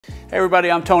Hey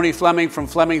everybody, I'm Tony Fleming from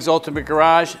Fleming's Ultimate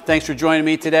Garage. Thanks for joining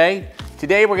me today.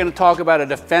 Today we're going to talk about a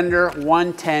Defender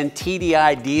 110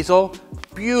 TDI diesel,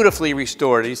 beautifully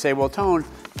restored. You say, well Tone,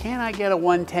 can I get a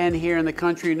 110 here in the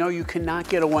country? No, you cannot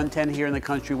get a 110 here in the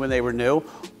country when they were new,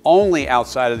 only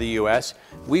outside of the US.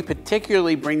 We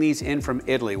particularly bring these in from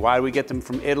Italy. Why do we get them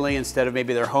from Italy instead of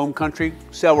maybe their home country?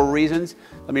 Several reasons.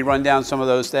 Let me run down some of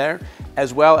those there,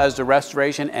 as well as the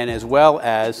restoration and as well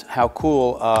as how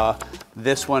cool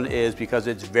this one is, because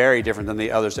it's very different than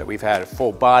the others that we've had. A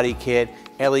full body kit,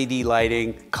 LED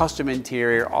lighting, custom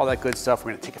interior, all that good stuff.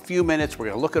 We're gonna take a few minutes, we're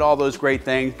gonna look at all those great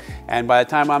things, and by the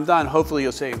time I'm done, hopefully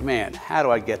you'll say, man, how do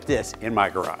I get this in my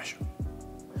garage?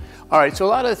 All right, so a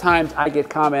lot of the times I get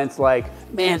comments like,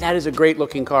 man, that is a great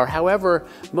looking car. However,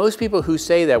 most people who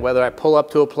say that, whether I pull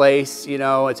up to a place, you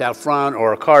know, it's out front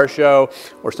or a car show,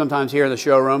 or sometimes here in the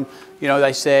showroom, you know,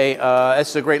 they say, this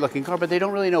is a great looking car, but they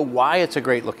don't really know why it's a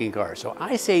great looking car. So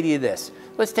I say to you this,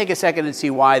 let's take a second and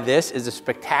see why this is a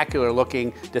spectacular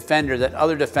looking Defender that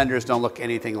other Defenders don't look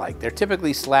anything like. They're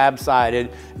typically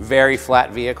slab-sided, very flat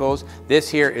vehicles. This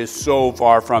here is so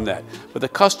far from that. With the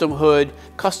custom hood,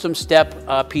 custom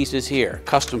step pieces here,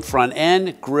 custom front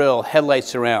end, grille, headlight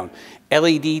surround,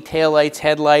 LED taillights,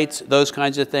 headlights, those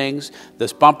kinds of things.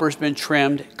 This bumper's been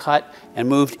trimmed, cut, and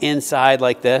moved inside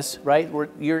like this, right?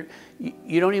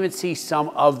 You don't even see some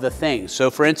of the things.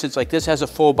 So for instance, like this has a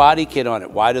full body kit on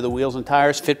it. Why do the wheels and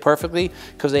tires fit perfectly?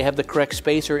 Because they have the correct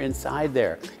spacer inside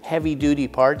there. Heavy duty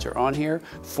parts are on here,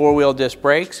 four-wheel disc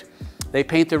brakes. They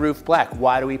paint the roof black.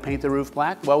 Why do we paint the roof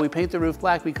black? Well, we paint the roof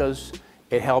black because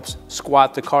it helps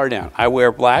squat the car down. I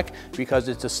wear black because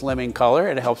it's a slimming color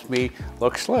and it helps me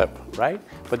look slim, right?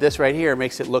 But this right here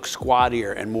makes it look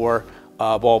squattier and more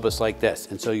bulbous like this.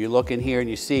 And so you look in here and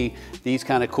you see these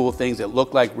kind of cool things that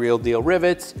look like real deal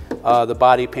rivets. The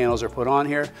body panels are put on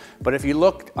here. But if you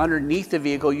looked underneath the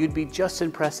vehicle, you'd be just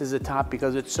impressed as the top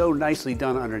because it's so nicely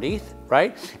done underneath,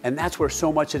 right? And that's where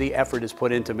so much of the effort is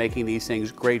put into making these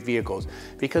things great vehicles,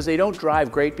 because they don't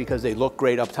drive great because they look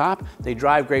great up top. They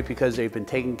drive great because they've been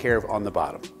taken care of on the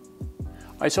bottom.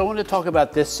 All right, so I want to talk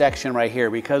about this section right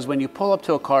here, because when you pull up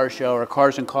to a car show or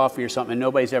Cars and Coffee or something and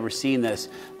nobody's ever seen this,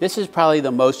 this is probably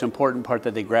the most important part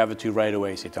that they grab to right away.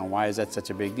 You say, Tom, why is that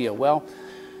such a big deal? Well,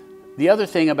 the other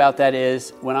thing about that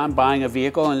is when I'm buying a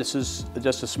vehicle, and this is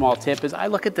just a small tip, is I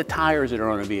look at the tires that are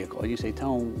on a vehicle. And you say,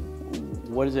 Tom,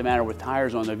 what does it matter with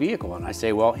tires on the vehicle? And I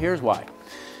say, well, here's why.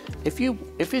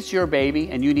 If it's your baby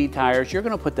and you need tires, you're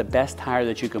going to put the best tire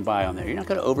that you can buy on there. You're not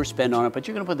going to overspend on it, but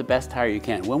you're going to put the best tire you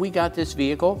can. When we got this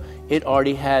vehicle, it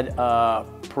already had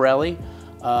Pirelli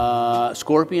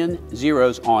Scorpion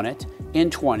Zeros on it in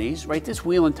 20s, right? This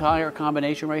wheel and tire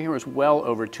combination right here is well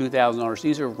over $2,000.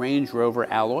 These are Range Rover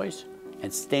alloys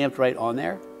and stamped right on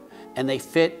there, and they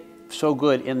fit so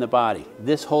good in the body.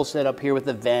 This whole setup here with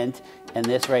the vent and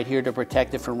this right here to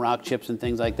protect it from rock chips and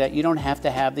things like that. You don't have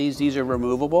to have these. These are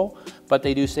removable, but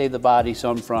they do save the body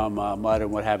some from mud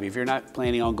and what have you. If you're not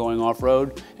planning on going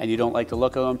off-road and you don't like the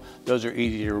look of them, those are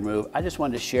easy to remove. I just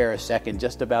wanted to share a second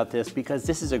just about this because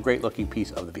this is a great looking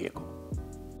piece of the vehicle.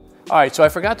 All right, so I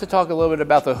forgot to talk a little bit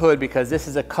about the hood, because this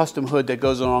is a custom hood that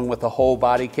goes along with the whole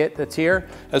body kit that's here,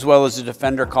 as well as the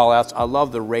Defender callouts. I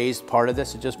love the raised part of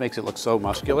this. It just makes it look so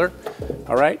muscular.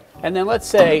 All right, and then let's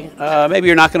say maybe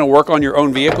you're not going to work on your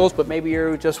own vehicles, but maybe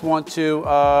you just want to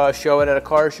show it at a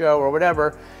car show or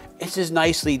whatever. It's just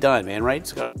nicely done, man, right?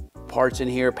 It's got parts in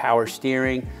here, power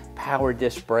steering, power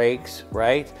disc brakes,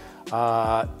 right?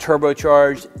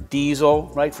 Turbocharged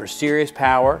diesel, right, for serious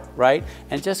power, right,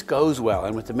 and just goes well.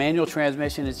 And with the manual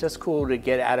transmission, it's just cool to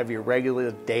get out of your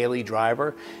regular daily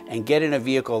driver and get in a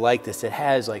vehicle like this. It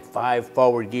has like 5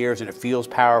 forward gears and it feels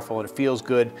powerful and it feels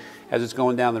good as it's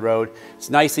going down the road. It's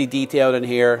nicely detailed in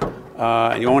here,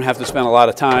 and you won't have to spend a lot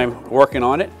of time working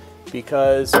on it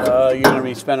because you're going to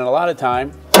be spending a lot of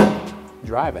time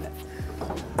driving it.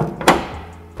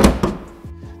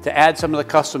 To add some of the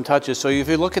custom touches. So if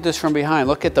you look at this from behind,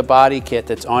 look at the body kit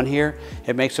that's on here.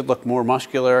 It makes it look more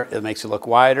muscular. It makes it look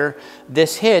wider.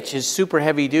 This hitch is super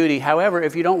heavy duty. However,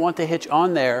 if you don't want the hitch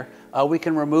on there, we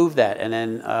can remove that. And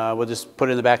then we'll just put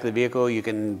it in the back of the vehicle. You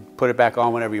can put it back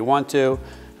on whenever you want to.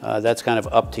 That's kind of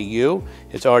up to you.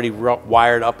 It's already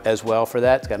wired up as well for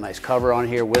that. It's got a nice cover on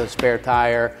here with a spare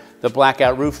tire. The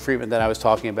blackout roof treatment that I was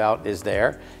talking about is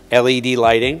there. LED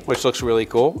lighting, which looks really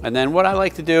cool. And then what I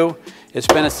like to do is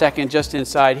spend a second just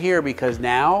inside here, because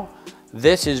now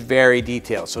this is very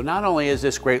detailed. So not only is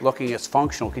this great looking, it's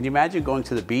functional. Can you imagine going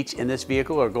to the beach in this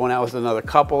vehicle or going out with another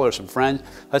couple or some friends?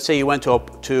 Let's say you went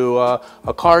to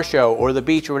a car show or the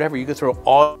beach or whatever. You could throw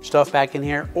all your stuff back in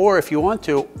here. Or if you want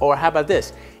to, or how about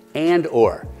this?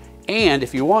 And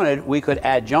if you wanted, we could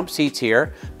add jump seats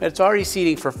here, but it's already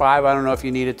seating for 5. I don't know if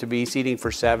you need it to be seating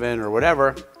for 7 or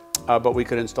whatever, but we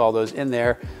could install those in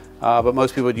there. But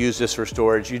most people would use this for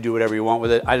storage. You do whatever you want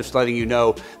with it. I'm just letting you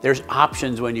know there's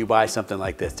options when you buy something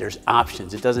like this. There's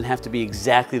options. It doesn't have to be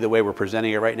exactly the way we're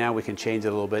presenting it right now. We can change it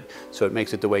a little bit so it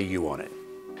makes it the way you want it.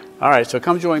 All right, so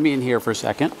come join me in here for a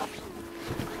second.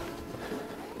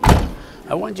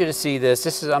 I want you to see this.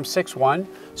 I'm 6'1",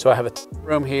 so I have a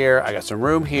room here. I got some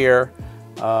room here.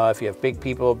 If you have big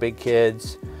people, big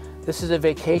kids. This is a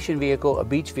vacation vehicle, a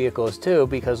beach vehicle is too,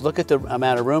 because look at the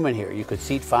amount of room in here. You could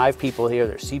seat 5 people here.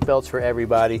 There's seat belts for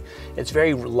everybody. It's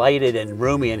very lighted and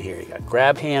roomy in here. You got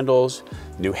grab handles,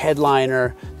 new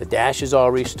headliner, the dash is all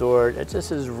restored.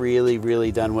 This is really,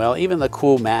 really done well. Even the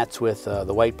cool mats with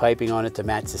the white piping on it to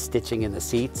match the stitching in the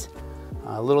seats.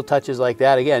 Little touches like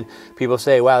that. Again, people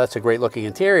say, wow, that's a great looking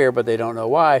interior, but they don't know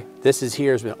why. This is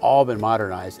here has been all been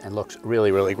modernized and looks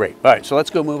really, really great. All right, so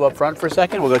let's go move up front for a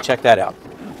second. We'll go check that out.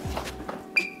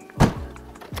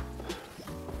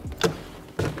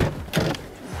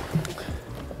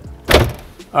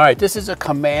 All right, this is a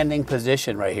commanding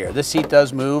position right here. This seat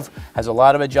does move, has a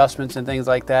lot of adjustments and things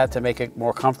like that to make it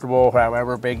more comfortable,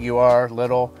 however big you are,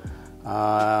 little.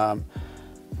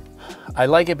 I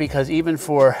like it because even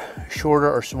for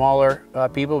shorter or smaller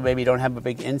people, maybe don't have a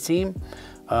big inseam,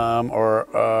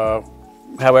 or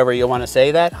however you want to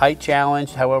say that, height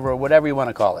challenge, however, whatever you want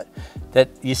to call it, that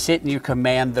you sit and you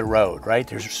command the road, right?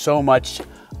 There's so much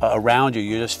around you,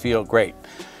 you just feel great.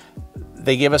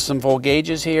 They give us some volt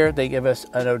gauges here. They give us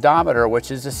an odometer,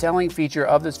 which is the selling feature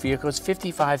of this vehicle. It's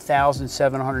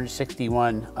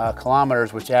 55,761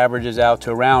 kilometers, which averages out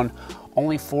to around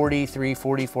only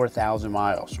 44,000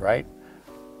 miles, right?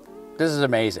 This is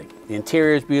amazing. The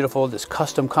interior is beautiful. This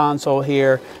custom console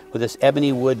here with this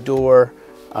ebony wood door,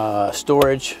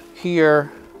 storage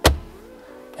here.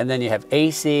 And then you have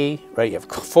AC, right? You have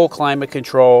full climate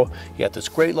control. You got this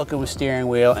great looking steering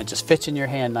wheel and it just fits in your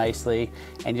hand nicely.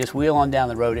 And you just wheel on down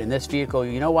the road in this vehicle.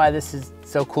 You know why this is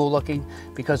so cool looking?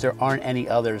 Because there aren't any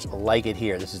others like it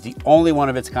here. This is the only one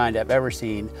of its kind I've ever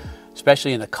seen,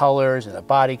 especially in the colors and the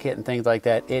body kit and things like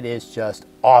that. It is just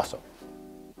awesome.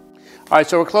 All right,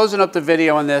 so we're closing up the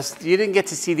video on this. You didn't get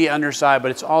to see the underside, but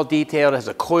it's all detailed. It has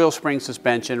a coil spring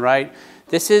suspension, right?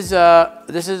 This is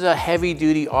a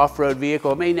heavy-duty off-road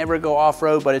vehicle. It may never go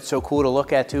off-road, but it's so cool to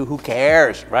look at too. Who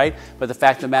cares, right? But the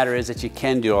fact of the matter is that you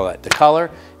can do all that. The color,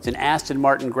 it's an Aston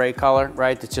Martin Gray color,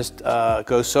 right? That just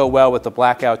goes so well with the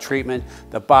blackout treatment.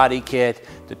 The body kit,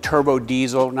 the turbo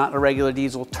diesel, not a regular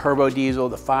diesel, turbo diesel,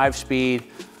 the 5-speed,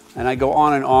 and I go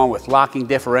on and on with locking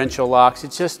differential locks.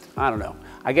 It's just, I don't know.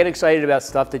 I get excited about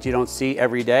stuff that you don't see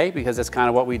every day because that's kind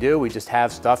of what we do. We just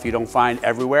have stuff you don't find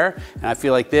everywhere. And I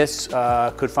feel like this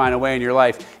could find a way in your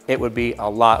life. It would be a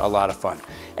lot of fun.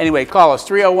 Anyway, call us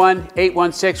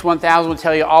 301-816-1000. We'll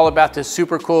tell you all about this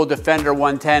super cool Defender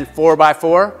 110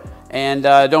 4x4. And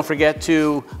don't forget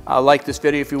to like this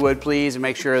video if you would, please, and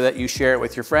make sure that you share it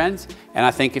with your friends. And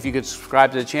I think if you could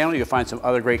subscribe to the channel, you'll find some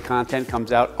other great content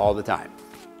comes out all the time.